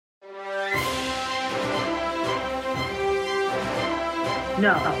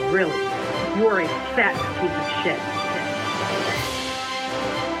No, really. You're a fat piece of shit.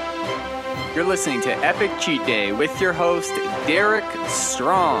 You're listening to Epic Cheat Day with your host, Derek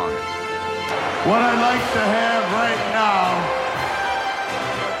Strong. What I'd like to have right now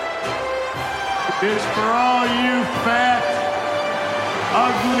is for all you fat,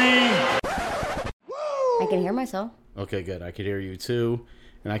 ugly... I can hear myself. Okay, good. I could hear you too,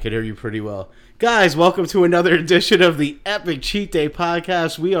 and I could hear you pretty well. Guys, welcome to another edition of the Epic Cheat Day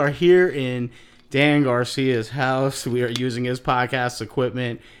podcast. We are here in Dan Garcia's house. We are using his podcast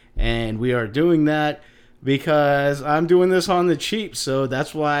equipment, and we are doing that because I'm doing this on the cheap, so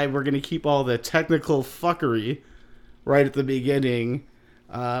that's why we're going to keep all the technical fuckery right at the beginning.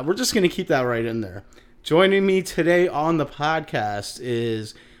 We're just going to keep that right in there. Joining me today on the podcast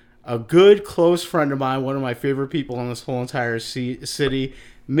is a good close friend of mine, one of my favorite people in this whole entire city,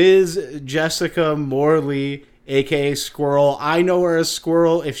 Ms. Jessica Morley, a.k.a. Squirrel. I know her as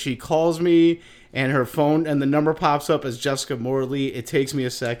Squirrel. If she calls me and her phone and the number pops up as Jessica Morley, it takes me a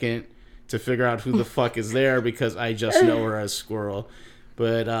second to figure out who the fuck is there because I just know her as Squirrel.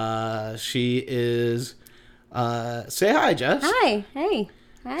 But she is... say hi, Jess. Hi. Hey.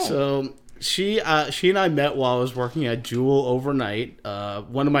 Hi. So... She and I met while I was working at Jewel overnight,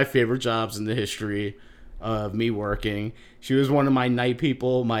 one of my favorite jobs in the history of me working. She was one of my night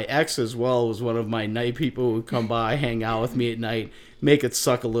people. My ex as well was one of my night people who would come by, hang out with me at night, make it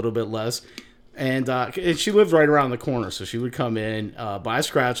suck a little bit less. And she lived right around the corner, so she would come in, buy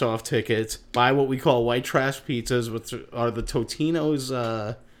scratch-off tickets, buy what we call white trash pizzas, which are the Totino's...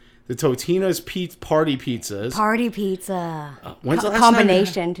 The Totino's party pizzas. Party pizza. When's the last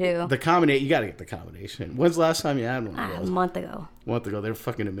combination time too. The combination. You gotta get the combination. When's the last time you had one of those? A month ago. They're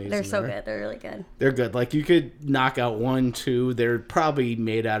fucking amazing. They're so good. They're really good. They're good. Like you could knock out 1, 2. They're probably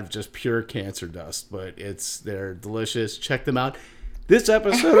made out of just pure cancer dust, but they're delicious. Check them out. This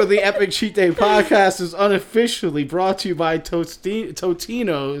episode of the Epic Cheat Day podcast is unofficially brought to you by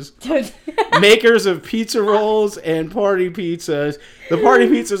Totino's, makers of pizza rolls and party pizzas. The party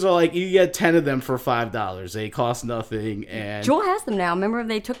pizzas are like, you get 10 of them for $5. They cost nothing. And Joel has them now. Remember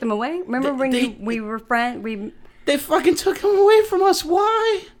they took them away? Remember we were friends? They fucking took them away from us.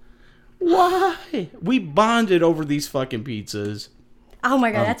 Why? We bonded over these fucking pizzas. Oh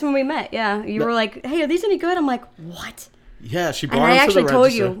my God, that's when we met. Yeah. You were like, hey, are these any good? I'm like, what? Yeah, she brought them to the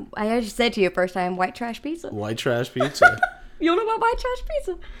register. And I actually said to you first time, white trash pizza. White trash pizza. You don't know about white trash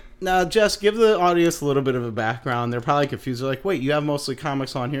pizza? Now, Jess, give the audience a little bit of a background. They're probably confused. They're like, wait, you have mostly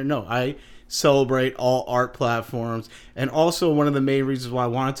comics on here? No, I celebrate all art platforms. And also one of the main reasons why I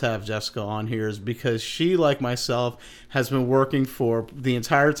wanted to have Jessica on here is because she, like myself, has been working for the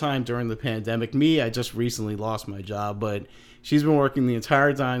entire time during the pandemic. Me, I just recently lost my job, but she's been working the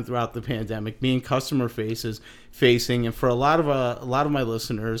entire time throughout the pandemic, being customer facing, and for a lot of my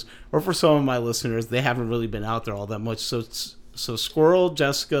listeners, or for some of my listeners, they haven't really been out there all that much. So Squirrel,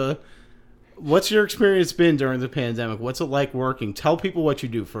 Jessica, what's your experience been during the pandemic? What's it like working? Tell people what you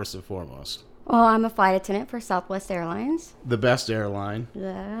do first and foremost. Well, I'm a flight attendant for Southwest Airlines. The best airline.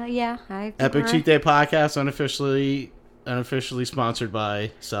 Yeah. Epic Cheat Day podcast, unofficially sponsored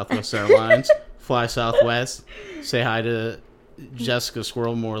by Southwest Airlines. Fly Southwest. Say hi to Jessica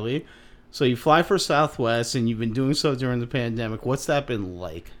Squirrel Morley. So you fly for Southwest, and you've been doing so during the pandemic. What's that been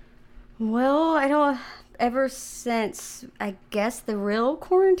like? Well, ever since, I guess, the real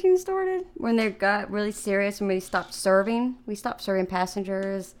quarantine started, when they got really serious and we stopped serving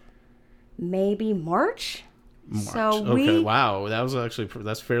passengers maybe March. So wow,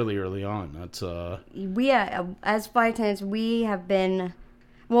 that's fairly early on. That's as flight attendants, we have been...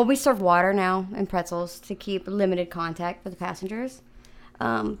 Well, we serve water now and pretzels to keep limited contact with the passengers.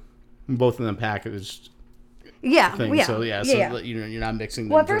 Both of them packaged. Yeah, things, yeah. So you're not mixing.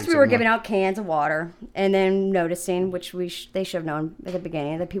 Well, at first we were giving out cans of water, and then noticing, which they should have known at the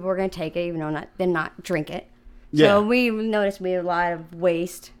beginning, that people were going to take it, even though not drink it. Yeah. So we noticed we had a lot of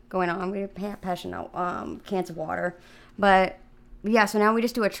waste going on. We were passing out cans of water, but yeah. So now we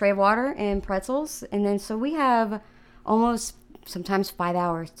just do a tray of water and pretzels, and then so we have almost sometimes 5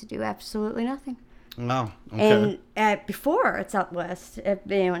 hours to do absolutely nothing. Wow. Okay. And before at Southwest, if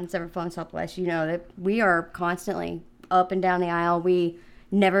anyone's ever flown Southwest, you know that we are constantly up and down the aisle. We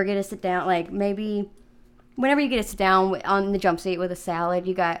never get to sit down. Like maybe whenever you get to sit down on the jump seat with a salad,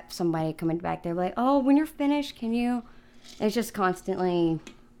 you got somebody coming back there like, oh, when you're finished, can you? It's just constantly.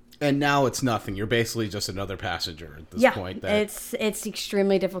 And now it's nothing. You're basically just another passenger at this point. It's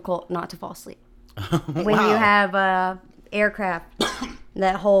extremely difficult not to fall asleep. When you have aircraft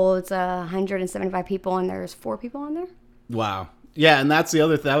that holds 175 people and there's 4 people on there. Wow. Yeah, and that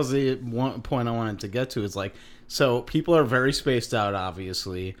was the one point I wanted to get to is like So people are very spaced out,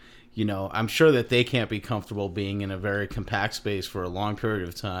 obviously. You know, I'm sure that they can't be comfortable being in a very compact space for a long period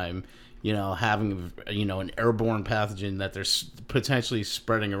of time, you know, having, you know, an airborne pathogen that they're potentially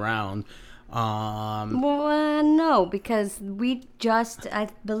spreading around. No, because I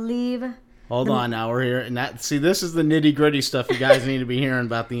believe... Hold on, now we're here. And this is the nitty-gritty stuff you guys need to be hearing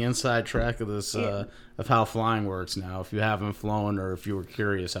about the inside track of this, of how flying works now, if you haven't flown or if you were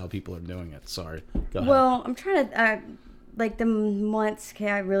curious how people are doing it. Sorry. Go ahead. Well, I'm trying to... like the months,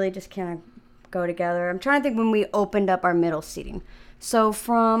 I really just kind of go together. I'm trying to think when we opened up our middle seating. So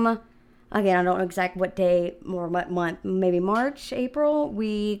from, again, I don't know exactly what day or what month, maybe March, April,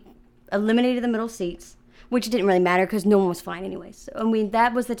 we eliminated the middle seats, which didn't really matter because no one was flying anyways. So, I mean,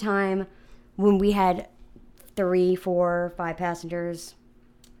 that was the time when we had 3, 4, 5 passengers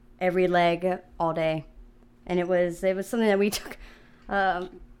every leg all day. And it was something that we took, we're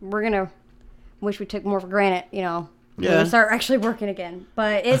going to wish we took more for granted, you know. Yeah. Start actually working again,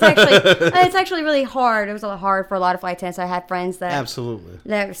 but it's actually really hard. It was a lot hard for a lot of flight attendants. I had friends that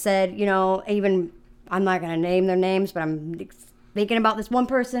said, you know, even I'm not going to name their names, but I'm thinking about this one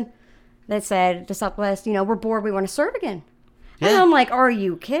person that said to Southwest, you know, we're bored, we want to serve again. Yeah. And I'm like, are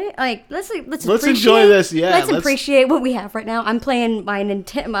you kidding? Like, let's enjoy this. Yeah, let's appreciate what we have right now. I'm playing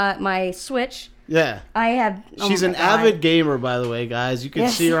my Switch. Yeah, She's an avid gamer, by the way, guys. You can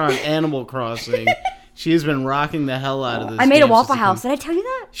see her on Animal Crossing. She has been rocking the hell out of this. I made a Waffle House. Did I tell you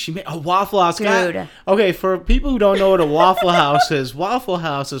that? She made a Waffle House. Dude. Okay, for people who don't know what a Waffle House is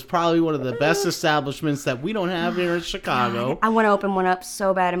probably one of the best establishments that we don't have here in Chicago. I want to open one up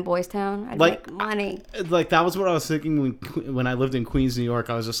so bad in Boys Town. I'd make money. Like, that was what I was thinking when I lived in Queens, New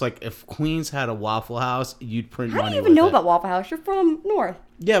York. I was just like, if Queens had a Waffle House, you'd print money. How do you even know about Waffle House? You're from North.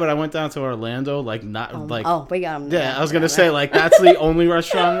 Yeah, but I went down to Orlando, we got them. Yeah, I was gonna say, like, that's the only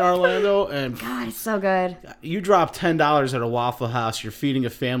restaurant in Orlando, and God, it's so good. You drop $10 at a Waffle House, you're feeding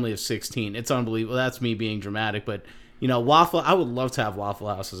a family of 16. It's unbelievable. That's me being dramatic, but you know, I would love to have Waffle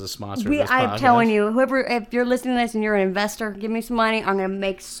House as a sponsor of this podcast. I'm telling you, if you're listening to this and you're an investor, give me some money. I'm gonna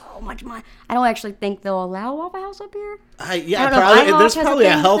make so much money. I don't actually think they'll allow Waffle House up here. There's probably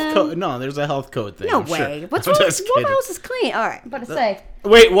a health code. No, there's a health code thing. No way. Sure. What's wrong? Waffle House is clean. All right, but to say.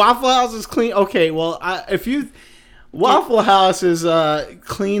 Wait, Waffle House is clean? Okay, well, Waffle House is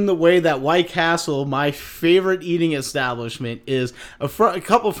clean the way that White Castle, my favorite eating establishment, is. A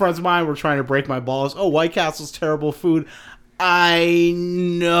couple of friends of mine were trying to break my balls. Oh, White Castle's terrible food. I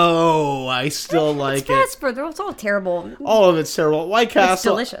know. I still like it. Fast food. It's all terrible. All of it's terrible. White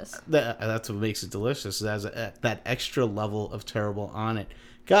Castle. It's delicious. That's what makes it delicious. It has that extra level of terrible on it.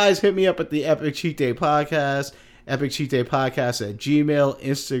 Guys, hit me up at the Epic Cheat Day Podcast. Epic Cheat Day Podcast at Gmail,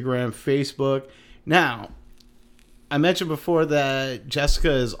 Instagram, Facebook. Now, I mentioned before that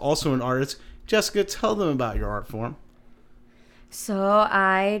Jessica is also an artist. Jessica, tell them about your art form. So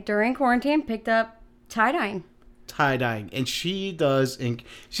I, during quarantine, picked up tie-dyeing. Tie-dyeing. And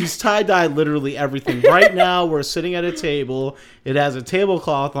she's tie-dyed literally everything. Right now, we're sitting at a table. It has a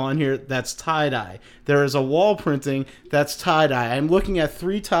tablecloth on here that's tie-dye. There is a wall printing that's tie-dye. I'm looking at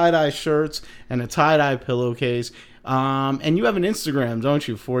 3 tie-dye shirts and a tie-dye pillowcase. And you have an Instagram, don't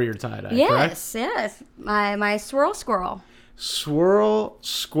you, for your tie-dye, correct? Yes. My Swirl Squirrel. Swirl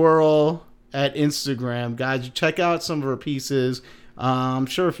Squirrel at Instagram. Guys, check out some of her pieces. I'm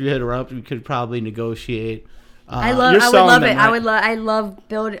sure if you hit her up, you could probably negotiate. I would love it. Right? I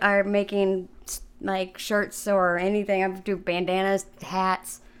love making like shirts or anything. I do bandanas,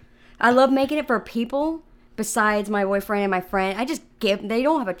 hats. I love making it for people besides my boyfriend and my friend. They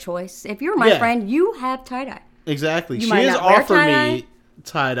don't have a choice. If you're my friend, you have tie-dye. Exactly. She has offered me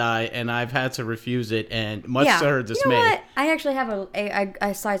tie-dye, and I've had to refuse it, and much to her dismay. You know what? I actually have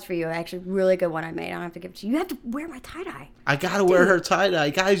a size for you. Actually, really good one I made. I don't have to give it to you. You have to wear my tie-dye. I gotta wear her tie-dye.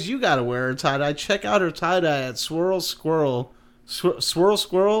 Guys, you gotta wear her tie-dye. Check out her tie-dye at Swirl Squirrel. Swirl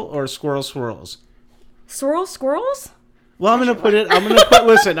Squirrel or Squirrel Swirls? Swirl Squirrels? Well, I'm gonna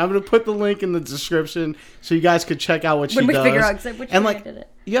put the link in the description so you guys could check out what she does. When we figure out which one I did it.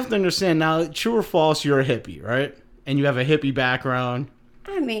 You have to understand now, true or false, you're a hippie, right? And you have a hippie background.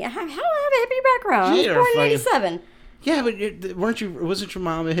 I mean, how do I have a hippie background? I was born in 87. Yeah, but wasn't your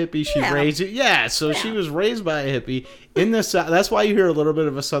mom a hippie? She raised you? Yeah, so she was raised by a hippie. That's why you hear a little bit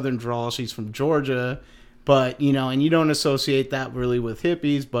of a southern drawl. She's from Georgia, but, and you don't associate that really with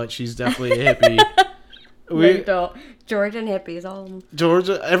hippies, but she's definitely a hippie. Georgia and hippies, all of them.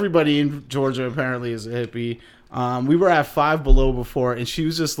 Georgia, everybody in Georgia apparently is a hippie. We were at Five Below before, and she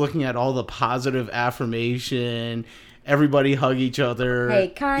was just looking at all the positive affirmation. Everybody hug each other.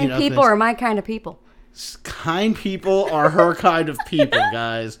 Hey, people are my kind of people. Kind people are her kind of people,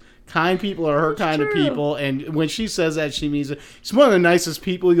 guys. Kind people are her kind of people, and when she says that, she means it. She's one of the nicest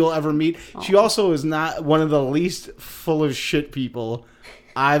people you'll ever meet. Aww. She also is not one of the least full of shit people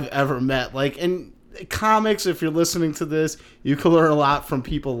I've ever met. Like, in comics, if you're listening to this, you can learn a lot from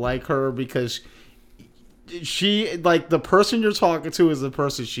people like her, because she, like, the person you're talking to is the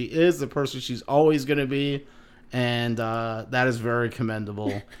person she is, the person she's always going to be, and that is very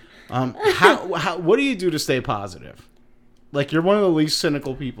commendable. What do you do to stay positive? Like, you're one of the least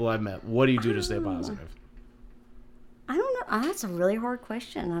cynical people I've met. What do you do to stay positive? I don't know. That's a really hard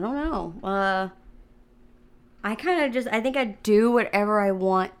question. I don't know. I kind of I think I do whatever I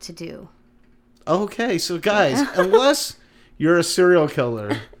want to do. Okay, so guys, unless you're a serial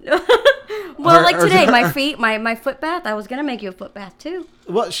killer. Well, like today, my foot bath, I was going to make you a foot bath too.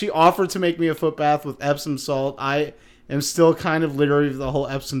 Well, she offered to make me a foot bath with Epsom salt. I am still kind of leery of the whole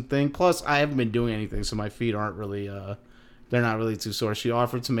Epsom thing. Plus, I haven't been doing anything, so my feet aren't really... they're not really too sore. She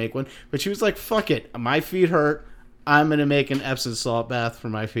offered to make one, but she was like, fuck it. My feet hurt. I'm going to make an Epsom salt bath for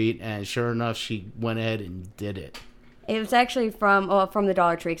my feet. And sure enough, she went ahead and did it. It was actually from the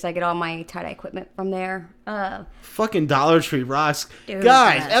Dollar Tree, because I get all my tie-dye equipment from there. Fucking Dollar Tree rocks. Dude,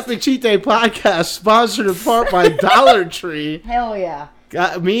 guys, Epic Cheat Day Podcast, sponsored in part by Dollar Tree. Hell yeah.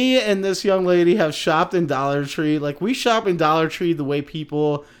 Me and this young lady have shopped in Dollar Tree. Like, we shop in Dollar Tree the way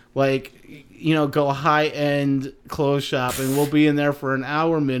people, like... go high-end clothes shopping. We'll be in there for an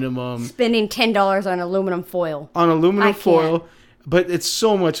hour minimum. Spending $10 on aluminum foil. But it's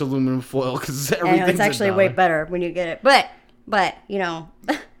so much aluminum foil because everything's it's actually way better when you get it. But you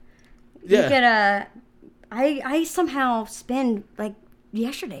get a... I somehow spend, like,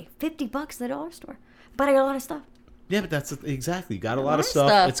 yesterday, $50 at the dollar store. But I got a lot of stuff. Yeah, but that's exactly. You got a lot of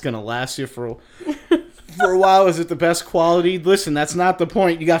stuff. It's going to last you for a while. Is it the best quality? Listen, that's not the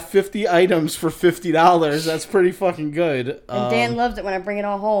point. You got 50 items for $50. That's pretty fucking good. And Dan loves it when I bring it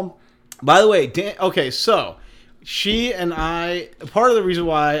all home. By the way, Dan, okay, so she and I, part of the reason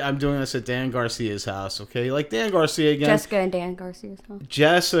why I'm doing this at Dan Garcia's house, okay? Like Dan Garcia again. Jessica and Dan Garcia's house.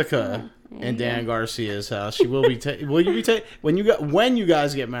 Jessica and Dan Garcia's house. She will be will you be when you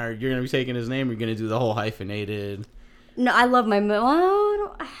guys get married, you're going to be taking his name, or you're going to do the whole hyphenated? No, I love my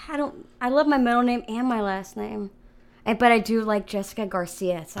I love my middle name and my last name, but I do like Jessica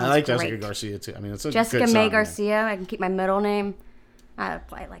Garcia. It sounds I like great. Jessica Garcia too. I mean, it's a Jessica good May song, Garcia. I can keep my middle name. I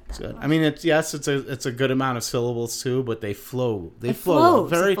like that. Good. I mean, it's a good amount of syllables too, but they flow. It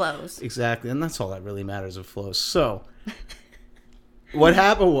flows. Exactly, and that's all that really matters. It flows. So, what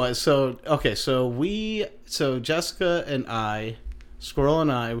happened was so Jessica and I, Squirrel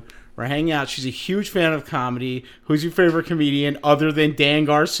and I. We're hanging out. She's a huge fan of comedy. Who's your favorite comedian other than Dan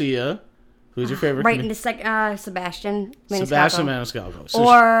Garcia? Who's your favorite? Right into Sebastian Maniscalco. Sebastian Maniscalco. So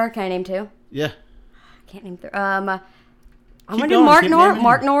can I name two? Yeah. Can't name three. I'm gonna do Mark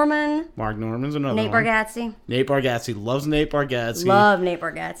Norman. Mark Norman's another Nate one. Bargatze. Nate Bargatze loves Nate Bargatze. Love Nate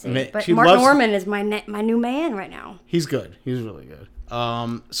Bargatze. But Mark Norman is my new man right now. He's good. He's really good.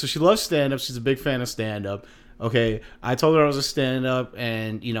 So she loves stand-up. She's a big fan of stand-up. Okay, I told her I was a stand-up,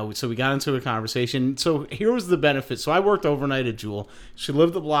 and, so we got into a conversation. So here was the benefit. So I worked overnight at Jewel. She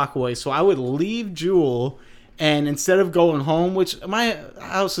lived a block away, so I would leave Jewel, and instead of going home, which my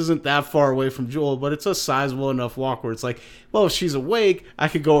house isn't that far away from Jewel, but it's a sizable enough walk where it's like, well, if she's awake, I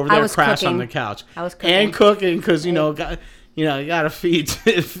could go over there and crash on the couch. I was cooking. And cooking, because, you got to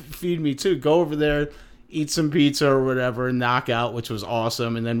feed me, too. Go over there, eat some pizza or whatever, and knock out, which was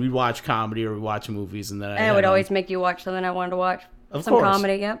awesome. And then we'd watch comedy or we'd watch movies. And then I would always make you watch something I wanted to watch. Of some course.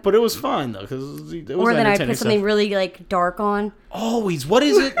 Comedy, yep. But it was fun, though, because it was Or then I'd put something stuff. really, like, dark on. Always. What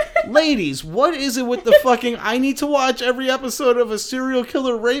is it? Ladies, what is it with the fucking, I need to watch every episode of a serial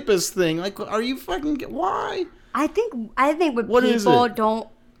killer rapist thing? Like, are you fucking, why? I think what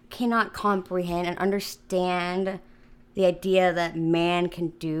people cannot comprehend and understand the idea that man can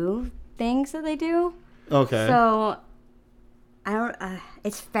do things that they do. Okay. So, I don't.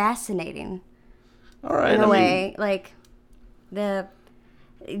 It's fascinating. All right. In a way, like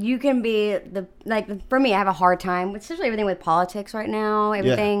you can be for me, I have a hard time, especially everything with politics right now.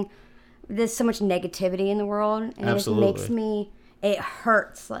 Everything, there's so much negativity in the world, and Absolutely. It just makes it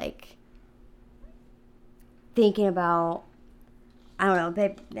hurts. Like thinking about, I don't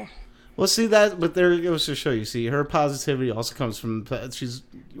know, Well, see that, but there it goes to show you. See, her positivity also comes from, she's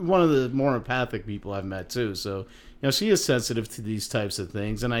one of the more empathic people I've met too. So, she is sensitive to these types of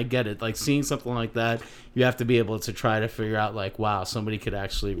things, and I get it. Like seeing something like that, you have to be able to try to figure out, like, wow, somebody could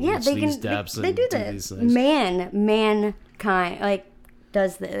actually reach these depths and do these things. Mankind, like,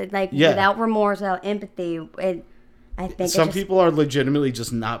 does the without remorse, without empathy. I I think some people are legitimately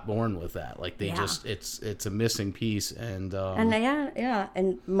just not born with that. Like they just, it's a missing piece. And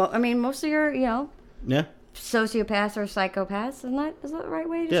and most of your, sociopaths or psychopaths, is that the right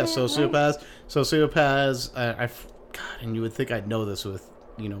way to say it? Sociopaths. God, and you would think I'd know this with,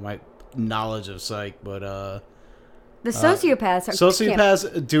 my knowledge of psych, but the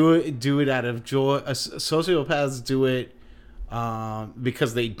sociopaths do it out of joy. Sociopaths do it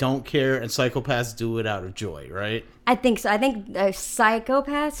because they don't care, and psychopaths do it out of joy, right? I think so. I think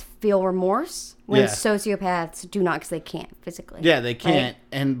psychopaths feel remorse when sociopaths do not, because they can't physically. Yeah, they can't.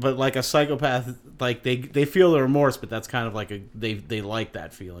 But like a psychopath, like they feel the remorse, but that's kind of like they like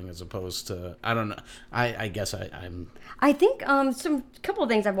that feeling as opposed to, I don't know. I guess I'm. I think couple of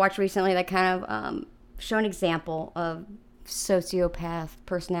things I've watched recently that kind of show an example of sociopath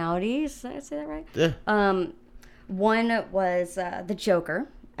personalities. Did I say that right? Yeah. One was the Joker.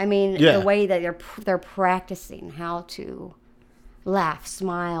 I mean, the way that they're practicing how to laugh,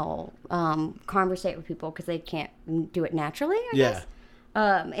 smile, conversate with people because they can't do it naturally, I guess.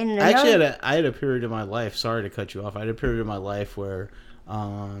 And I had a period of my life, sorry to cut you off, I had a period of my life where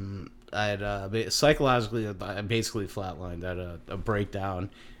I had psychologically, I basically flatlined, I had a breakdown,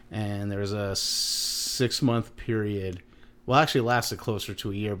 and there was a 6-month period, well, actually it lasted closer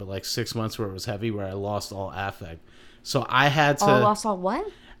to a year, but like 6 months where it was heavy, where I lost all affect. So I had to... lost all what?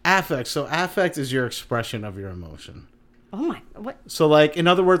 Affect. So affect is your expression of your emotion. Oh my, what? So like, in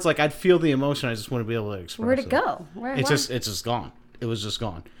other words, like I'd feel the emotion, I just wouldn't be able to express it. Where'd it go? It's just gone. It was just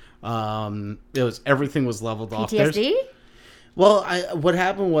gone. Everything was leveled off. PTSD? Well, what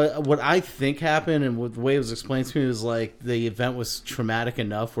happened, what I think happened, and the way it was explained to me was like the event was traumatic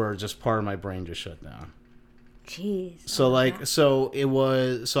enough where just part of my brain just shut down. Jeez. So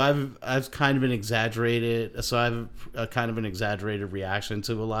I've kind of been exaggerated. So I have a kind of an exaggerated reaction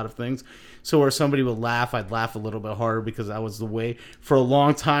to a lot of things. So where somebody would laugh, I'd laugh a little bit harder because that was the way for a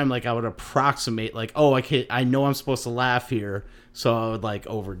long time. Like I would approximate, like, oh, I know I'm supposed to laugh here, so I would like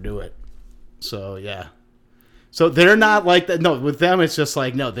overdo it. So yeah. So they're not like that. No, with them it's just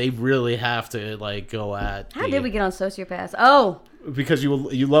like, no, they really have to like go at. How did we get on sociopaths? Oh. Because you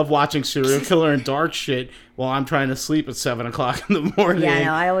love watching serial killer and dark shit while I'm trying to sleep at 7:00 in the morning. Yeah, I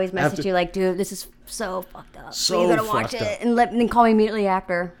know. I always message you like, dude, this is so fucked up. So you gotta watch it and then call me immediately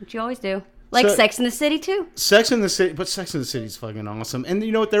after, which you always do. Like Sex in the City too. Sex in the City, but Sex in the City is fucking awesome. And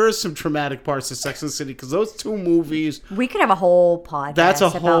you know what? There is some traumatic parts to Sex in the City because those two movies. We could have a whole podcast. That's a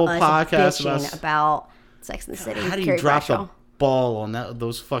whole podcast about Sex in the City. How do you drop the ball on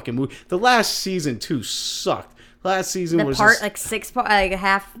those fucking movies? The last season too sucked. Last season was part, like 6 part, like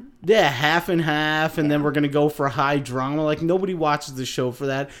half. Yeah, half and half, and then we're gonna go for high drama. Like nobody watches the show for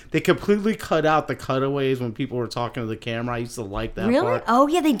that. They completely cut out the cutaways when people were talking to the camera. I used to like that. Really? Part. Oh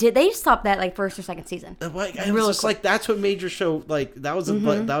yeah, they did. They stopped that like first or second season. Like, it was just like that's what made your show like that was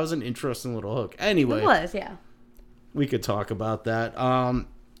that was an interesting little hook. Anyway, it was, yeah. We could talk about that.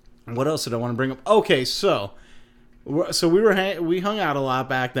 What else did I want to bring up? Okay, so we hung out a lot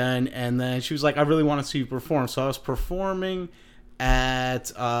back then, and then she was like, I really want to see you perform. So I was performing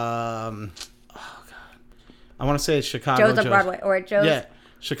at I want to say it's Chicago Joe's on Broadway, or at Joe's. Yeah,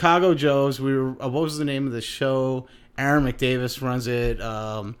 Chicago Joe's. We were what was the name of the show? Aaron McDoubles runs it.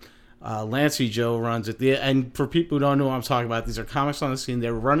 Lancey Joe runs it. And for people who don't know what I'm talking about, these are comics on the scene.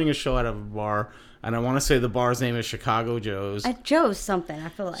 They're running a show out of a bar, and I want to say the bar's name is Chicago Joe's. At Joe's something, I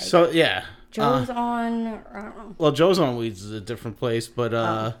feel like. So yeah. Joe's on, I don't know. Well, Joe's on Weeds is a different place, but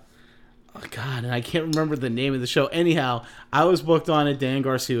oh God, and I can't remember the name of the show. Anyhow, I was booked on it. Dan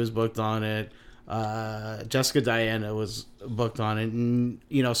Garcia was booked on it. Jessica Diana was booked on it, and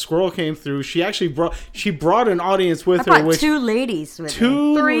Squirrel came through. She actually brought an audience with her. Which two ladies with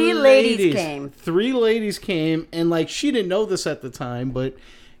me. Three ladies came. 3 ladies came, and like she didn't know this at the time, but.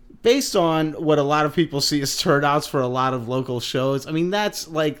 Based on what a lot of people see as turnouts for a lot of local shows, I mean, that's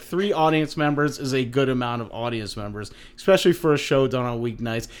like 3 audience members is a good amount of audience members, especially for a show done on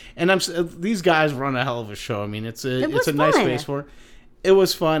weeknights. And these guys run a hell of a show. I mean, it's a nice space for it. It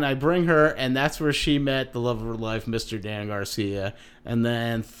was fun. I bring her, and that's where she met the love of her life, Mr. Dan Garcia. And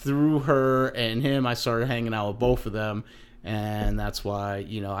then through her and him, I started hanging out with both of them. And that's why,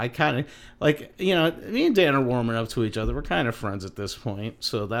 I kind of, like, me and Dan are warming up to each other. We're kind of friends at this point,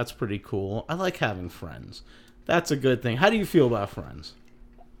 so that's pretty cool. I like having friends. That's a good thing. How do you feel about friends?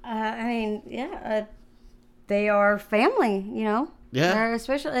 I mean, yeah, they are family, Yeah. They're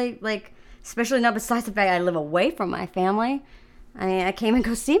especially not besides the fact I live away from my family. I mean, I came and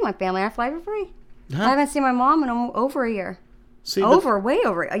go see my family. I fly for free. Huh? I haven't seen my mom in over a year. Way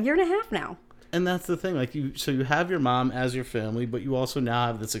over a year and a half now. And that's the thing, like you have your mom as your family, but you also now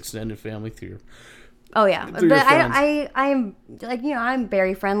have this extended family through Oh yeah, through but your friends. I'm like, I'm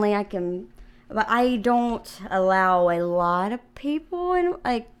very friendly. But I don't allow a lot of people in,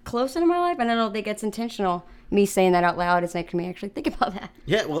 like, close into my life, and I don't think it's intentional. Me saying that out loud is making me actually think about that.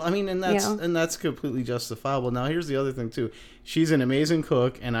 Yeah, well, I mean, and that's completely justifiable. Now, here's the other thing too. She's an amazing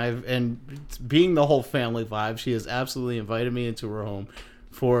cook, and being the whole family vibe, she has absolutely invited me into her home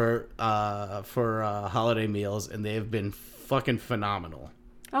for holiday meals, and they have been fucking phenomenal.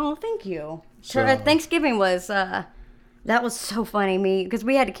 Oh, thank you. So- Thanksgiving was that was so funny, because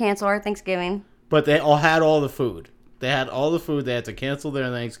we had to cancel our Thanksgiving. But they all had all the food. They had all the food. They had to cancel their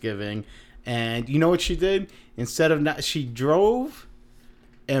Thanksgiving. And you know what she did? Instead of she drove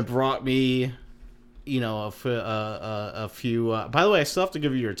and brought me, a few. By the way, I still have to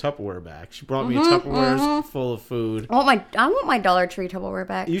give you your Tupperware back. She brought me a Tupperware full of food. I want my Dollar Tree Tupperware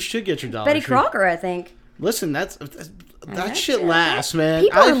back. You should get your Dollar Betty Tree. Crocker, I think. Listen, that shit lasts, man.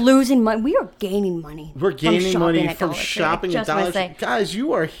 People are losing money. We are gaining money. We're gaining money from Dollar shopping Tree. at Dollar Tree. Guys,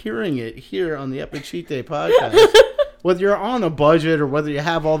 you are hearing it here on the Epic Cheat Day podcast. Whether you're on a budget or whether you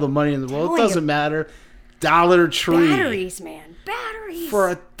have all the money in the world, it doesn't matter. Dollar Tree. Batteries, man. Batteries.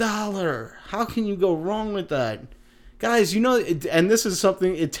 For $1. How can you go wrong with that? Guys, and this is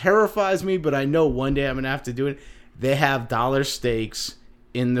something, it terrifies me, but I know one day I'm going to have to do it. They have dollar steaks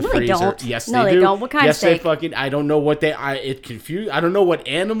in the freezer. They don't. Yes, no, they do. Don't. What kind of steak? I don't know what it confused. I don't know what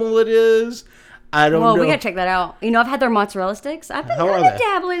animal it is. I don't know. Well, we gotta check that out. I've had their mozzarella sticks. I've been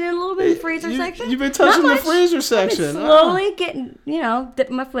dabbling in a little bit in the freezer section. You've been touching the freezer section. I've been slowly getting,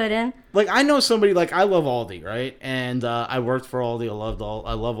 dipping my foot in. Like, I know somebody, like, I love Aldi, right? And I worked for Aldi.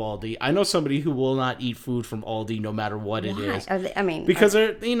 I love Aldi. I know somebody who will not eat food from Aldi no matter what it is. Because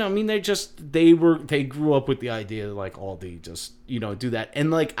they grew up with the idea that, like, Aldi just, do that. And,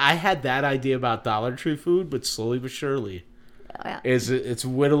 like, I had that idea about Dollar Tree food, but slowly but surely. Yeah. It's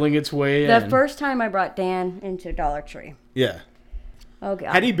whittling its way in. The first time I brought Dan into Dollar Tree. Yeah. Oh,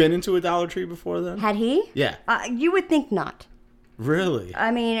 God. Had he been into a Dollar Tree before then? Had he? Yeah. You would think not. Really?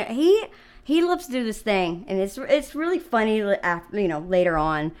 I mean, he loves to do this thing, and it's really funny. Later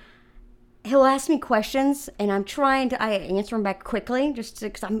on, he'll ask me questions, and I answer him back quickly, just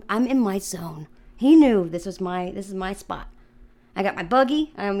because I'm in my zone. He knew this is my spot. I got my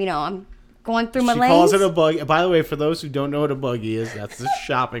buggy. I'm going through my lanes. She calls it a buggy. By the way, for those who don't know what a buggy is, that's the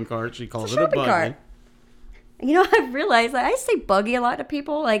shopping cart. She calls it a buggy. Cart. I've realized I say buggy a lot to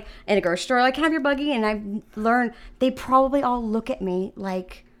people, like in a grocery store, like, can I have your buggy? And I've learned they probably all look at me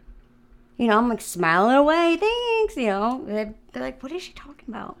like, I'm like smiling away, thanks, They're like, what is she talking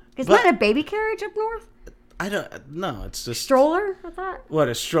about? Isn't that a baby carriage up north? I don't know. It's just stroller. I thought. What,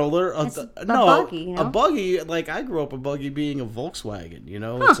 a stroller? Buggy. A buggy. Like, I grew up a buggy being a Volkswagen.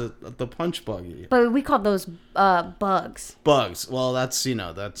 It's the punch buggy. But we called those bugs. Bugs. Well, that's the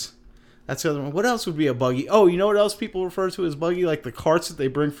other one. What else would be a buggy? Oh, you know what else people refer to as buggy? Like the carts that they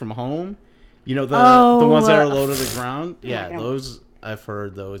bring from home. The ones that are low to the ground. Yeah, those. I've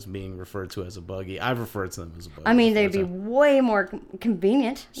heard those being referred to as a buggy. I've referred to them as a buggy. I mean, they'd be way more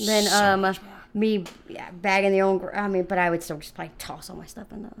convenient than me bagging the own. But I would still just probably toss all my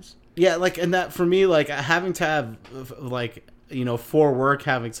stuff in those. Yeah, like, and that for me, like, having to have, like, for work,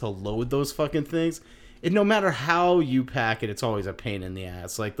 having to load those fucking things. And no matter how you pack it, it's always a pain in the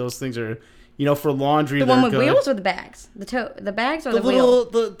ass. Like, those things are, for laundry. The one with wheels or the bags? The bags or the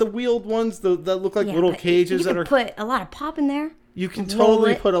wheels? The wheeled ones that look like little cages that are. You can put a lot of pop in there. You can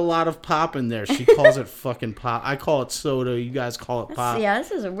totally put a lot of pop in there. She calls it fucking pop. I call it soda. You guys call it pop. Yeah, this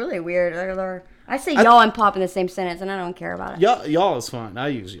is a really weird. I say y'all and pop in the same sentence, and I don't care about it. Y'all is fine. I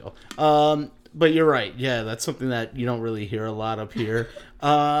use y'all. But you're right. Yeah, that's something that you don't really hear a lot up here.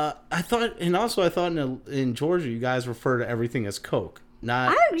 I thought in Georgia, you guys refer to everything as Coke.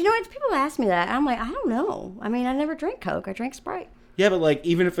 Not. People ask me that. I'm like, I don't know. I mean, I never drink Coke. I drink Sprite. Yeah, but like,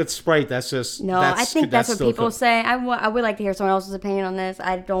 even if it's Sprite, that's just I think that's what people say. I would like to hear someone else's opinion on this.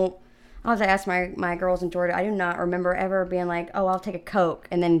 I was asked my girls in Georgia. I do not remember ever being like, oh, I'll take a Coke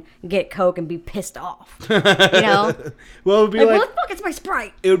and then get Coke and be pissed off. Well, it would be like, what the fuck? It's my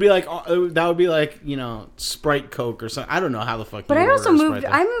Sprite. It would be like that would be like Sprite Coke or something. I don't know how the fuck. But I also moved.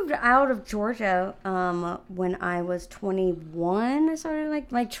 I moved out of Georgia when I was 21. I started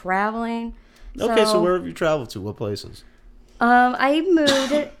like traveling. Okay, so where have you traveled to? What places? I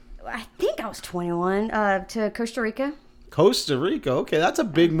moved. I think I was 21 to Costa Rica. Costa Rica, okay, that's a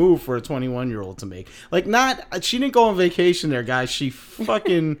big move for a 21-year-old to make. Like, she didn't go on vacation there, guys. She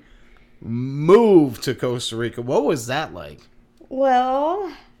fucking moved to Costa Rica. What was that like?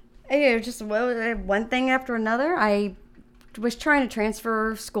 Well, just one thing after another. I was trying to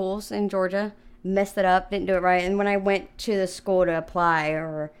transfer schools in Georgia, messed it up, didn't do it right, and when I went to the school to apply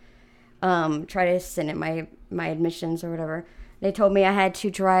or try to send in my admissions or whatever. They told me I had to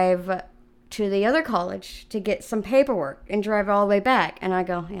drive to the other college to get some paperwork and drive all the way back. And I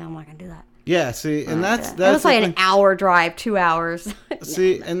go, yeah, I'm not gonna do that. Yeah, see, and that's it was like an hour drive, 2 hours.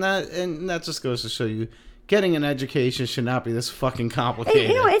 See, and that just goes to show you, getting an education should not be this fucking complicated.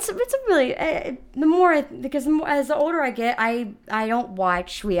 You know, it's a really because as the older I get, I don't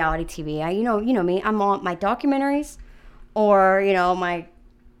watch reality TV. You know me. I'm on my documentaries, or my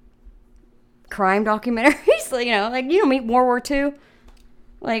crime documentaries. Like me, World War II.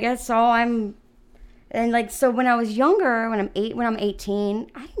 Like that's all I'm. And so when I was younger, when I'm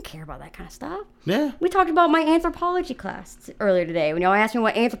 18, I didn't care about that kind of stuff. Yeah. We talked about my anthropology class earlier today. When y'all asked me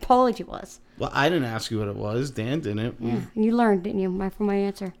what anthropology was. Well, I didn't ask you what it was. Dan didn't. Yeah, you learned, didn't you, from my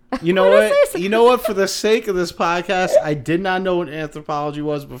answer? You know what? You know what? For the sake of this podcast, I did not know what anthropology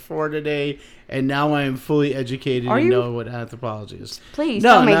was before today, and now I am fully educated and know what anthropology is. Please,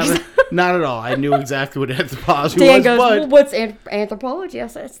 no, not at all. I knew exactly what anthropology Dan was. goes, but well, what's anthropology? I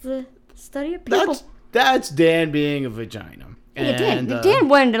said, it's the study of people. That's Dan being a vagina. Yeah, Dan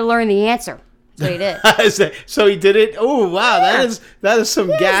wanted to learn the answer. So he did. So he did it. Oh wow, that is some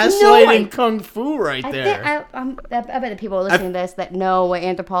gaslighting kung fu right there. I bet the people listening to this that know what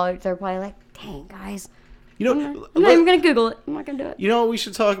anthropology, they're probably like, dang guys. I'm not even gonna Google it. I'm not gonna do it. You know what we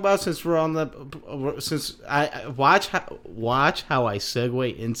should talk about since we're on I watch how I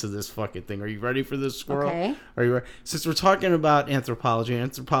segue into this fucking thing. Are you ready for this, squirrel? Okay. Are you ready? Since we're talking about anthropology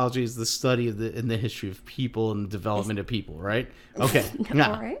is the study of the history of people and development of people, right? Okay. All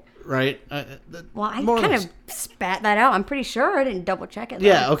right. Right. Well, I kind of spat that out. I'm pretty sure I didn't double check it. Though.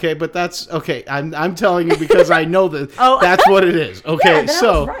 Yeah. Okay, but that's okay. I'm telling you because I know that that's what it is. Okay. Yeah, that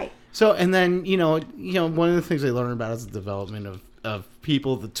was right. So, and then, one of the things I learned about is the development of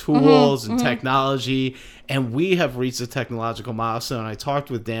people, the tools and technology. And we have reached a technological milestone. I talked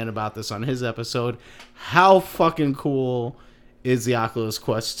with Dan about this on his episode. How fucking cool is the Oculus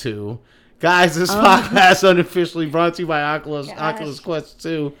Quest 2? Guys, this podcast unofficially brought to you by Oculus Quest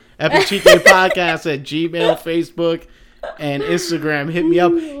 2. Epic Cheat Day Podcast at Gmail, Facebook, and Instagram. Hit me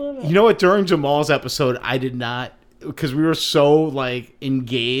up. You know what? During Jamal's episode, I did not... Because we were so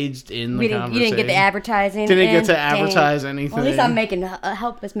engaged in the conversation. You didn't get the advertising. Didn't get to advertise anything. Well, at least I'm making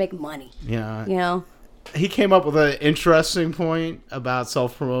help us make money. Yeah. He came up with an interesting point about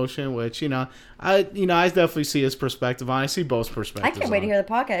self-promotion, which I definitely see his perspective on. I see both perspectives. I can't wait to hear the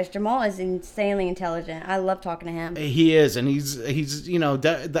podcast. Jamal is insanely intelligent. I love talking to him. He is, and he's I'm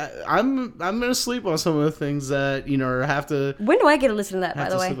gonna sleep on some of the things that have to. When do I get to listen to that? By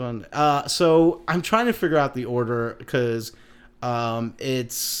the way, so I'm trying to figure out the order because I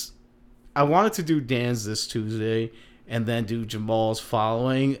wanted to do Dan's this Tuesday and then do Jamal's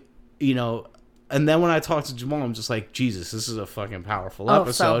following. And then when I talked to Jamal, I'm just like, Jesus, this is a fucking powerful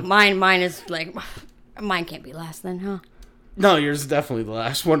episode. So mine is mine can't be last then, huh? No, yours is definitely the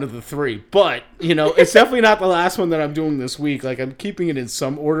last one of the three. But, it's definitely not the last one that I'm doing this week. I'm keeping it in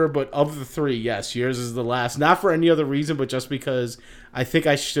some order, but of the three, yes, yours is the last. Not for any other reason, but just because I think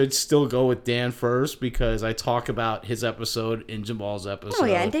I should still go with Dan first because I talk about his episode in Jamal's episode. Oh,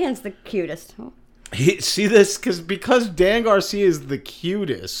 yeah, Dan's the cutest. See this? Because Dan Garcia is the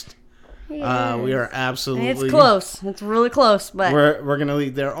cutest. We are absolutely. It's close. It's really close, but we're gonna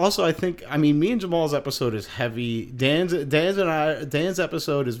leave there. Also, I think me and Jamal's episode is heavy. Dan's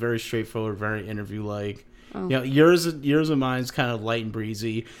episode is very straightforward, very interview like. Yours and mine's kind of light and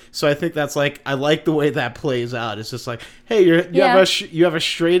breezy. So I think that's I like the way that plays out. It's just hey, you have a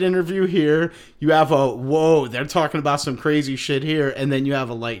straight interview here. You have they're talking about some crazy shit here, and then you have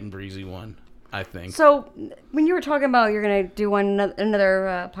a light and breezy one. I think. So when you were talking about you're gonna do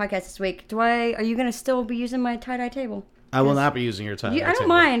another podcast this week, are you gonna still be using my tie-dye table? I will not be using your tie-dye table.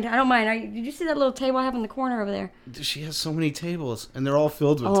 I don't mind. Did you see that little table I have in the corner over there? She has so many tables, and they're all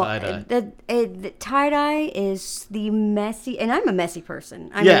filled with tie-dye. The tie-dye is the messy, and I'm a messy person.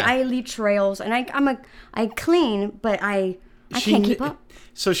 I mean, I leave trails, and I clean, but I can't keep up.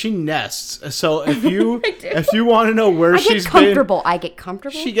 So she nests. So if you want to know where she's been, I get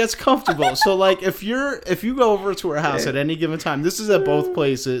comfortable. She gets comfortable. So if you go over to her house at any given time, this is at both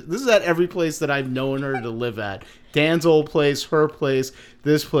places. This is at every place that I've known her to live at. Dan's old place, her place,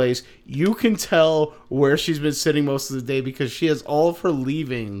 this place. You can tell where she's been sitting most of the day because she has all of her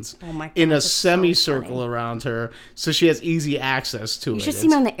leavings in a semicircle around her, so she has easy access to it. You should see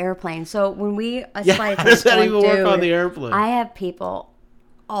me on the airplane. So when we how does that even work on the airplane? I have people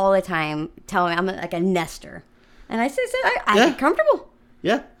all the time telling me I'm like a nester, and I say I get comfortable.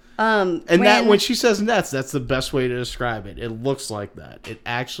 Yeah. When she says nest, that's the best way to describe it. It looks like that. It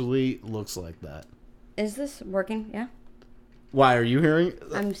actually looks like that. Is this working? Yeah. Why are you hearing?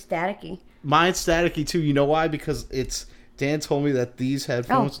 I'm staticky. Mine's staticky too. You know why? Because Dan told me that these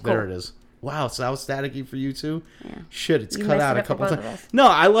headphones. Oh, cool. There it is. Wow, so that was staticky for you too? Yeah. Shit, it's You cut messed out it a up for couple both of times. us. No,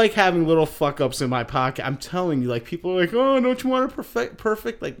 I like having little fuck ups in my pocket. I'm telling you, like, people are like, oh, don't you want it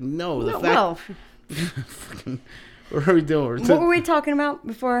perfect? Like, no. The fact. What are we doing? What were we talking about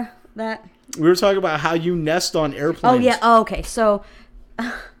before that? We were talking about how you nest on airplanes. Oh, yeah. Oh, okay. So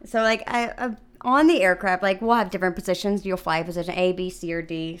like, I on the aircraft, like, we'll have different positions. You'll fly position A, B, C, or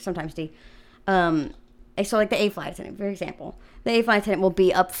D, sometimes D. So, like, the A flight attendant, for example. The A flight attendant will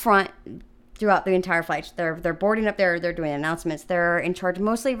be up front throughout the entire flight. They're boarding up there. They're doing announcements. They're in charge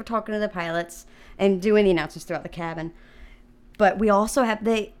mostly for talking to the pilots and doing the announcements throughout the cabin. But we also have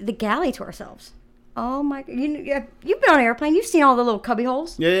the galley to ourselves. Oh, my God. You've been on an airplane. You've seen all the little cubby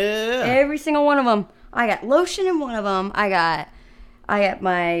holes. Yeah. Every single one of them. I got lotion in one of them. I got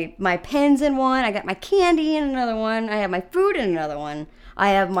my pens in one. I got my candy in another one. I have my food in another one. I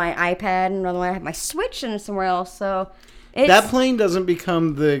have my iPad in another one. I have my Switch in somewhere else. So that plane doesn't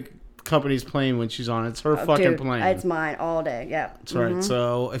become the company's plane when she's on. It's her fucking plane. It's mine all day. Yeah. That's right.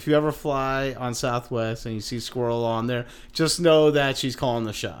 So if you ever fly on Southwest and you see Squirrel on there, just know that she's calling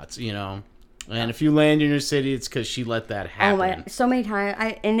the shots, you know. And if you land in your city, it's because she let that happen. Oh my! So many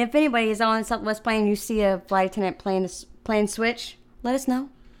times. And if anybody is on Southwest plane, you see a flight attendant playing Switch, let us know.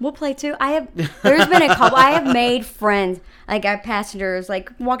 We'll play too. There's been a couple. I have made friends. Like, I have passengers,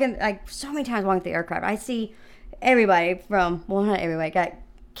 like, walking, like, so many times walking the aircraft. I see everybody from, well, not everybody, got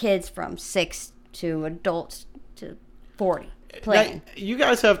kids from 6 to adults to 40 playing. Now, you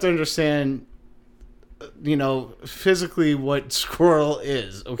guys have to understand, you know, physically what Squirrel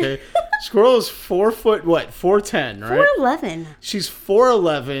is, okay? Squirrel is 4 foot, what, 4'10", right? 4'11". She's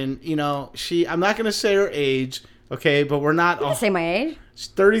 4'11", you know, I'm not going to say her age, okay, but we're not... You can say my age. She's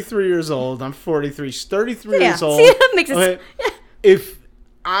 33 years old. I'm 43. She's 33 years old. See, that makes sense. Okay? Yeah. If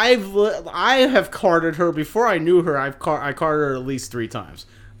I have carded her before I knew her, I carded her at least 3 times.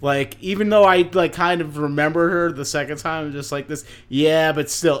 Like, even though I, like, kind of remembered her the second time, I'm just like this, yeah, but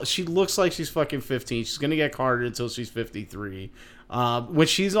still, she looks like she's fucking 15. She's going to get carded until she's 53. When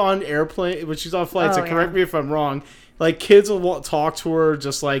she's on flights, and correct me if I'm wrong, like, kids will talk to her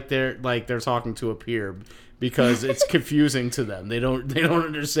just like they're talking to a peer, because it's confusing to them. They don't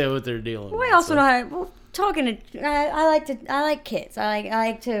understand what they're dealing with. Well, I also know how I like kids. I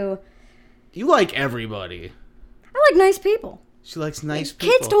like to... You like everybody. I like nice people. She likes nice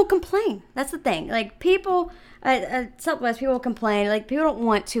people. Kids don't complain. That's the thing. Like, people at Southwest, people complain. Like, people don't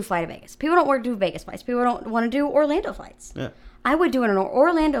want to fly to Vegas. People don't want to do Vegas flights. People don't want to do Orlando flights. Yeah. I would do an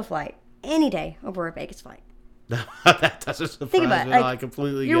Orlando flight any day over a Vegas flight. That doesn't surprise me at all. I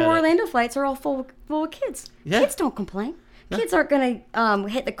completely get it. Your Orlando flights are all full of kids. Yeah. Kids don't complain. Kids aren't going to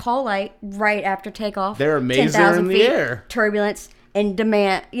hit the call light right after takeoff. They're amazing. They're in the air. Turbulence and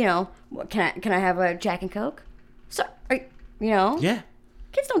demand, you know, can I have a Jack and Coke? So, you know? Yeah.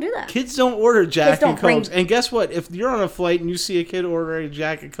 Kids don't do that. Kids don't order Jack and Cokes. And guess what? If you're on a flight and you see a kid ordering a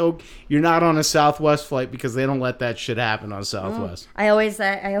Jack and Coke, you're not on a Southwest flight, because they don't let that shit happen on Southwest. I always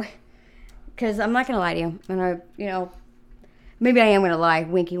because I'm not going to lie to you. And you know, maybe I am going to lie.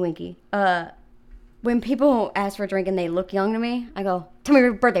 Winky, winky. When people ask for a drink and they look young to me, I go, tell me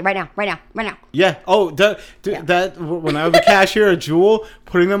your birthday right now. Yeah. Oh, that when I was a cashier at Jewel,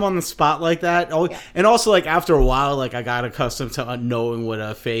 putting them on the spot like that. Oh, yeah. And also, like, after a while, like, I got accustomed to knowing what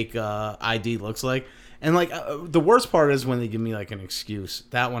a fake ID looks like. And, like, the worst part is when they give me, like, an excuse.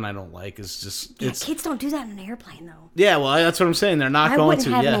 That one I don't like. It's just... kids don't do that on an airplane, though. Yeah, well, that's what I'm saying. They're not going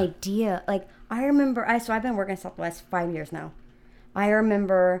to. I wouldn't have an idea. Like, I remember... So I've been working at Southwest 5 years now. I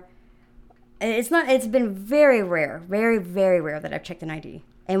remember... It's been very rare, very, very rare that I've checked an ID.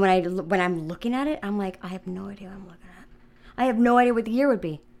 And when I'm looking at it, I'm like, I have no idea what I'm looking at. I have no idea what the year would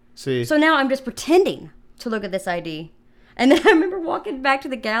be. See. So now I'm just pretending to look at this ID. And then I remember walking back to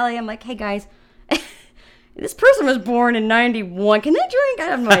the galley. I'm like, hey, guys, this person was born in 91. Can they drink? I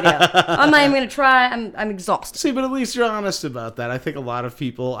have no idea. I'm not even going to try. I'm exhausted. See, but at least you're honest about that. I think a lot of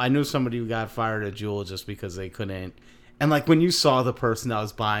people... I knew somebody who got fired at Jewel just because they couldn't... And, like, when you saw the person that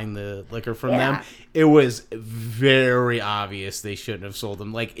was buying the liquor from them, it was very obvious they shouldn't have sold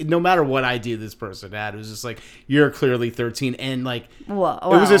them. Like, no matter what idea this person had, it was just like, you're clearly 13. And, like, Whoa.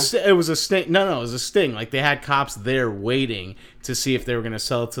 It was a sting. No, it was a sting. Like, they had cops there waiting to see if they were going to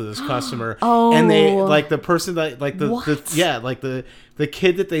sell it to this customer. Oh. And they, like, the person that, like, the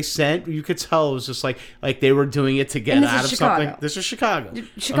kid that they sent, you could tell it was just like they were doing it to get out of something. This is Chicago.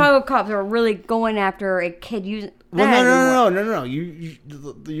 Chicago cops are really going after a kid using. Well, no.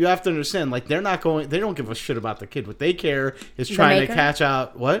 You have to understand. Like, they're not going. They don't give a shit about the kid. What they care is trying to catch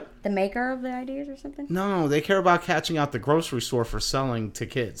out what the maker of the ideas or something. No, they care about catching out the grocery store for selling to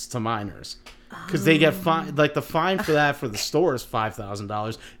kids, to minors. Because they get fined. Like, the fine for that for the store is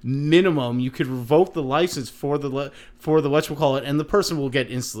 $5,000 minimum. You could revoke the license for the whatchamacallit, and the person will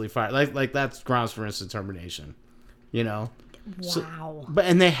get instantly fired. Like that's grounds for instant termination. You know. Wow. So,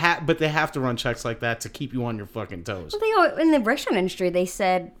 but they have to run checks like that to keep you on your fucking toes. Well, in the restaurant industry, they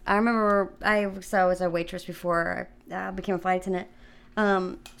said. I remember I was a waitress before I became a flight attendant.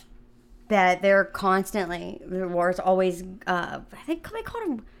 That they're constantly there was always. I think they called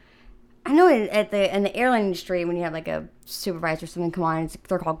them. I know in the airline industry, when you have like a supervisor or something come on,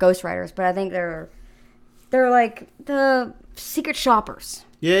 they're called ghostwriters. But I think they're like the secret shoppers.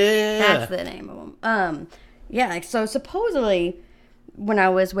 Yeah. That's the name of them. Yeah, like, so supposedly, when I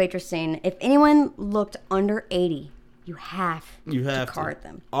was waitressing, if anyone looked under 80, you have to card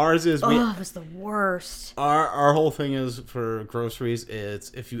them. Ours is... it was the worst. Our whole thing is, for groceries, it's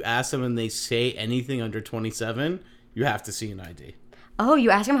if you ask them and they say anything under 27, you have to see an ID. Oh, you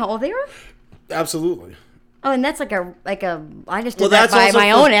ask them how old they are? Absolutely. Oh, and that's like a I just did that by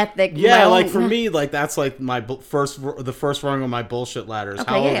my own ethic. Yeah, like for me, like that's like the first rung on my bullshit ladder is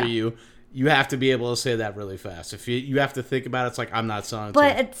how old are you? You have to be able to say that really fast. If you have to think about it, it's like I'm not selling.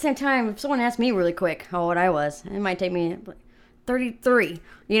 But at the same time, if someone asked me really quick how old I was, it might take me 33.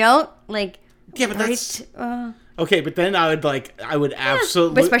 You know, like yeah, but that's okay. But then I would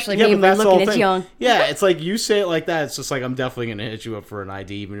absolutely, especially me looking as young. Yeah, it's like you say it like that. It's just like I'm definitely gonna hit you up for an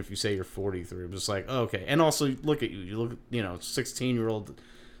ID, even if you say you're 43. I'm just like okay. And also look at you. You look, 16-year-old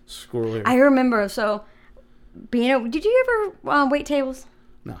squirrel here. I remember. So did you ever wait tables?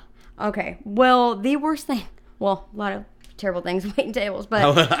 No. Okay. Well, the worst thing. Well, a lot of terrible things waiting tables, but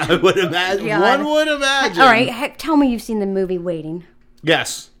I would imagine. One would imagine. All right. Tell me you've seen the movie Waiting.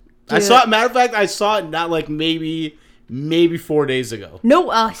 Yes. Dude. I saw it. Matter of fact, I saw it not like maybe 4 days ago.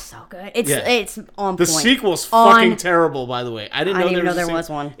 No, it's so good. It's on point. The sequel's fucking terrible, by the way. I didn't know there was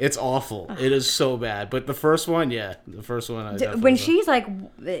one. It's awful. It is so bad. But the first one, when she's like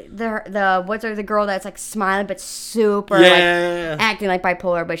the girl that's like smiling but super acting like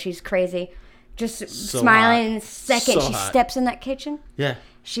bipolar, but she's crazy, just so smiling. In a second, she steps in that kitchen. Yeah,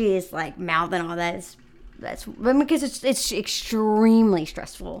 she is like mouthing all that. That's because it's extremely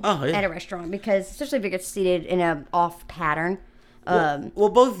stressful at a restaurant, because especially if it gets seated in an off pattern. Well,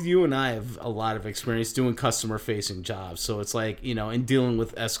 both you and I have a lot of experience doing customer-facing jobs, so it's like, and dealing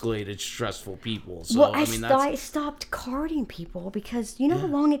with escalated, stressful people. So, well, I stopped carding people because how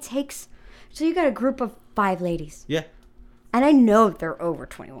long it takes. So you got a group of 5 ladies. Yeah. And I know they're over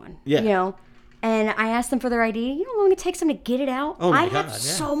 21. Yeah. And I asked them for their ID. You know how long it takes them to get it out? Oh my God, have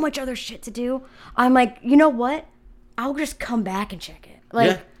so much other shit to do. I'm like, you know what? I'll just come back and check it.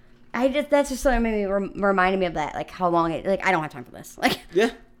 Like, that's just something that made me reminded me of that. Like how long I don't have time for this. Like,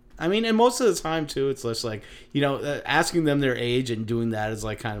 yeah. I mean, and most of the time too, it's just like, asking them their age and doing that is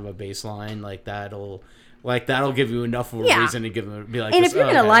like kind of a baseline. That'll give you enough of a reason to be like. And if you're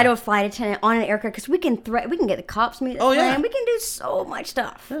gonna lie to a flight attendant on an aircraft, because we can get the cops meet. We can do so much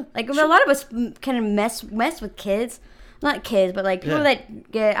stuff. Yeah, a lot of us kind of mess with kids, not kids, but like people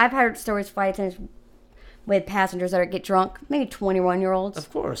that get. I've heard stories of flight attendants with passengers that get drunk, maybe 21-year-olds.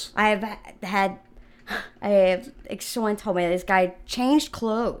 Of course, someone told me this guy changed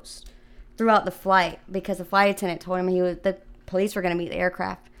clothes throughout the flight because the flight attendant told him the police were going to meet the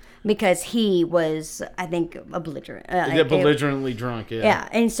aircraft. Because he was, I think, belligerent. Belligerently drunk, yeah. Yeah,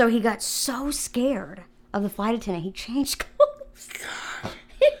 and so he got so scared of the flight attendant, he changed clothes. God.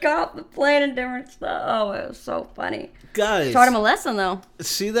 He got off the plane and different stuff. Oh, it was so funny. Guys. Taught him a lesson, though.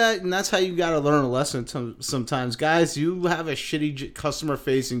 See that? And that's how you got to learn a lesson sometimes. Guys, you have a shitty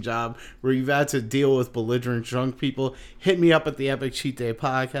customer-facing job where you've had to deal with belligerent drunk people. Hit me up at the Epic Cheat Day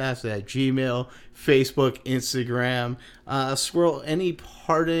Podcast at Gmail, Facebook, Instagram. Squirrel, any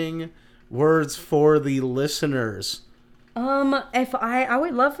parting words for the listeners? If I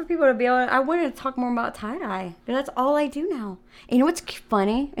would love for people to be able to, I wanted to talk more about tie-dye. That's all I do now. And you know what's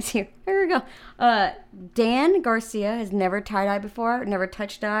funny? It's here we go. Dan Garcia has never tie-dyed before, never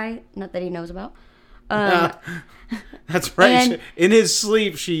touched dye, not that he knows about. That's right. In his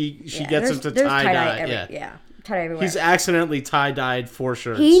sleep, she gets him to tie-dye. Yeah. tie-dye everywhere. He's accidentally tie-dyed 4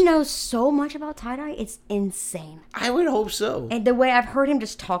 shirts. He knows so much about tie-dye. It's insane. I would hope so. And the way I've heard him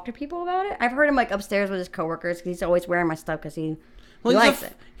just talk to people about it, I've heard him like upstairs with his coworkers because he's always wearing my stuff because he likes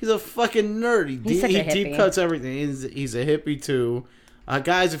it. He's a fucking nerd. He deep cuts everything. He's a hippie too.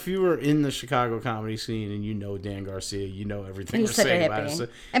 Guys, if you were in the Chicago comedy scene and you know Dan Garcia, you know everything we're saying about it.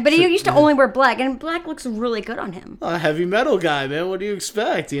 But he used to only wear black, and black looks really good on him. A heavy metal guy, man. What do you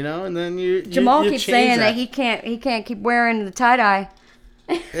expect? You know, and then Jamal keeps saying that he can't keep wearing the tie dye.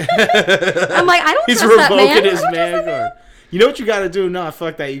 I'm like, I don't. He's trust revoking that man. his man card. You know what you got to do? No,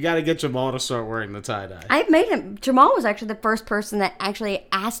 fuck that. You got to get Jamal to start wearing the tie dye. I've made him. Jamal was actually the first person that actually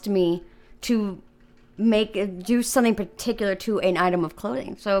asked me to do something particular to an item of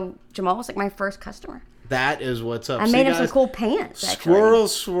clothing. So Jamal was like my first customer. That is what's up. I made him some cool pants. Squirrel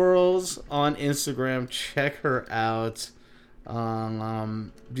Swirls on Instagram. Check her out.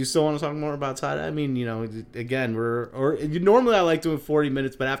 Do you still want to talk more about tie-dye? I mean, you know, again, normally I like doing 40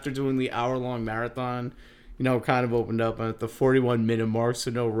 minutes, but after doing the hour-long marathon, you know, kind of opened up at the 41-minute mark, so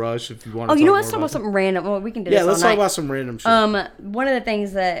no rush if you want to. Oh, you know, let's talk about something random. Well, we can do this all night. Yeah, let's talk about some random shit. One of the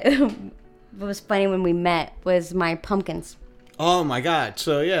things that was funny when we met was my pumpkins. Oh my god!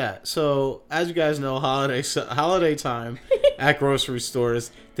 So as you guys know, holiday time at grocery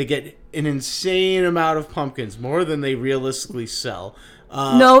stores, they get an insane amount of pumpkins, more than they realistically sell.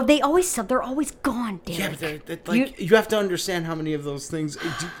 No, they always sell. They're always gone, dude. Yeah, but you have to understand how many of those things.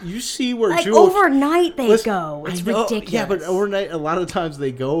 You see where overnight they go. It's ridiculous. Yeah, but overnight, a lot of times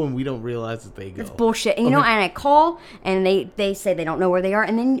they go, and we don't realize that they go. It's bullshit. And, and I call, and they say they don't know where they are,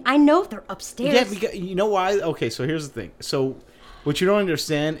 and then I know they're upstairs. Yeah, because, you know why? Okay, so here's the thing. So what you don't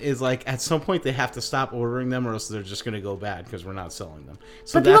understand is, like, at some point they have to stop ordering them, or else they're just going to go bad because we're not selling them.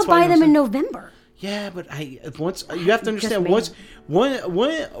 So but people buy them in November. Yeah, but you have to understand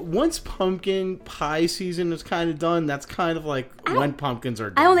once pumpkin pie season is kind of done, that's kind of like when pumpkins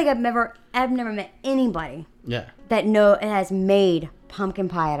are done. I don't think I've never met anybody that has made pumpkin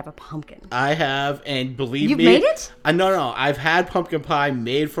pie out of a pumpkin. I have, and believe me, you've made it? No, I've had pumpkin pie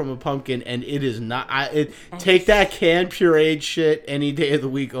made from a pumpkin, and it is not. Take that canned pureed shit any day of the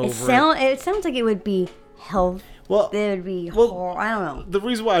week over. It sounds like it would be healthy. Well, it would be horrible. I don't know. The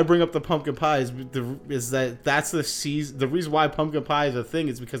reason why I bring up the pumpkin pie is that that's the season. The reason why pumpkin pie is a thing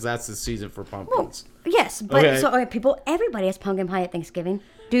is because that's the season for pumpkins. Well, yes, but everybody has pumpkin pie at Thanksgiving.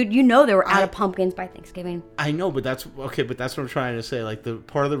 Dude, you know they were out of pumpkins by Thanksgiving. I know, but that's okay. But that's what I'm trying to say. Like, the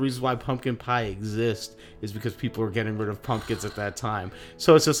part of the reason why pumpkin pie exists is because people are getting rid of pumpkins at that time.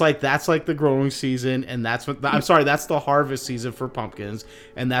 So it's just like that's like the growing season, and that's the harvest season for pumpkins,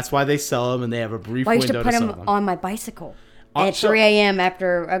 and that's why they sell them, and they have a brief window to sell them. I used to put them on my bicycle at 3 a.m.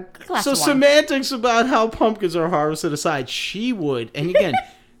 after a glass of wine. So semantics about how pumpkins are harvested aside, she would, and again.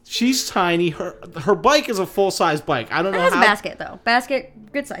 She's tiny. Her bike is a full-size bike. I don't know how. It has a basket, though.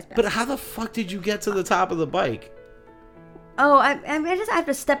 Good size basket. But how the fuck did you get to the top of the bike? Oh, I have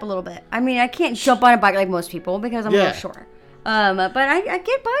to step a little bit. I mean, I can't jump on a bike like most people because I'm a little short. But I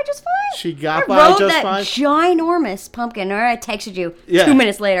get by just fine. She got by just fine? I rode that ginormous pumpkin, or I texted you 2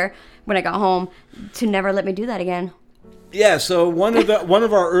 minutes later when I got home to never let me do that again. Yeah, so one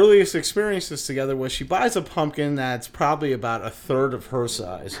of our earliest experiences together was she buys a pumpkin that's probably about a third of her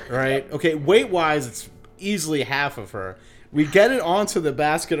size, right? Okay, weight-wise, it's easily half of her. We get it onto the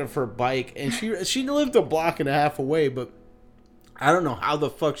basket of her bike, and she lived a block and a half away, but I don't know how the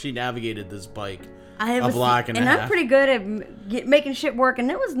fuck she navigated this bike a block and a half. And I'm pretty good at making shit work, and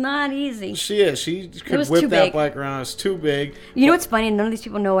it was not easy. She is. She could whip that bike around. It's too big. You know what's funny? None of these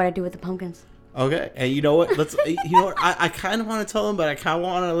people know what I do with the pumpkins. Okay, and you know what? I kind of want to tell them, but I kind of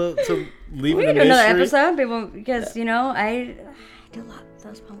want to leave it in the mystery. We can do another episode, people, because I do love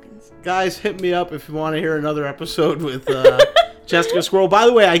those pumpkins. Guys, hit me up if you want to hear another episode with Jessica Squirrel. By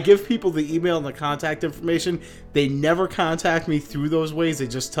the way, I give people the email and the contact information. They never contact me through those ways. They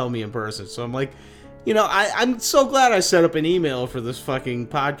just tell me in person. So I'm like, I'm so glad I set up an email for this fucking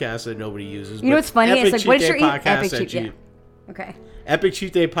podcast that nobody uses. You know what's funny? It's like, what's your email? Epic Cheat Day. Okay. Epic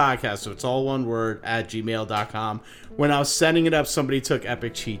Cheat Day Podcast, so it's all one word, @gmail.com. When I was setting it up, somebody took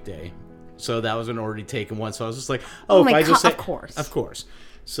Epic Cheat Day. So that was an already taken one. So I was just like, of course. Of course.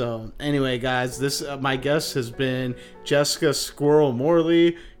 So anyway, guys, this my guest has been Jessica Squirrel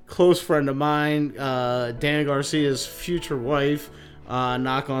Morley, close friend of mine, Dan Garcia's future wife,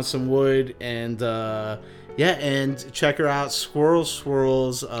 knock on some wood, and and check her out, Squirrel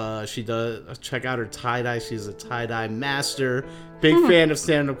Swirls. She does check out her tie-dye. She's a tie-dye master. Big fan of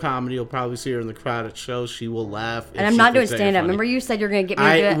stand-up comedy. You'll probably see her in the crowd at shows. She will laugh. And I'm not doing stand-up. Remember you said you're going to get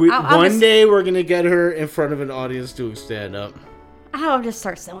me to do it? One day we're going to get her in front of an audience doing stand-up. I'll just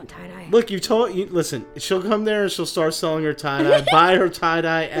start selling tie-dye. Look, listen, she'll come there and she'll start selling her tie-dye. Buy her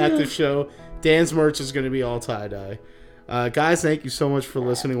tie-dye at the show. Dan's merch is going to be all tie-dye. Guys, thank you so much for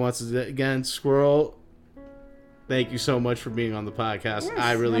listening once again. Squirrel, thank you so much for being on the podcast. Yes,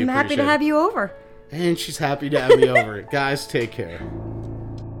 I really appreciate it. I'm happy to have you over. And she's happy to have me over. Guys, take care.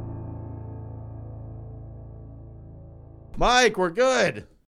 Mike, we're good.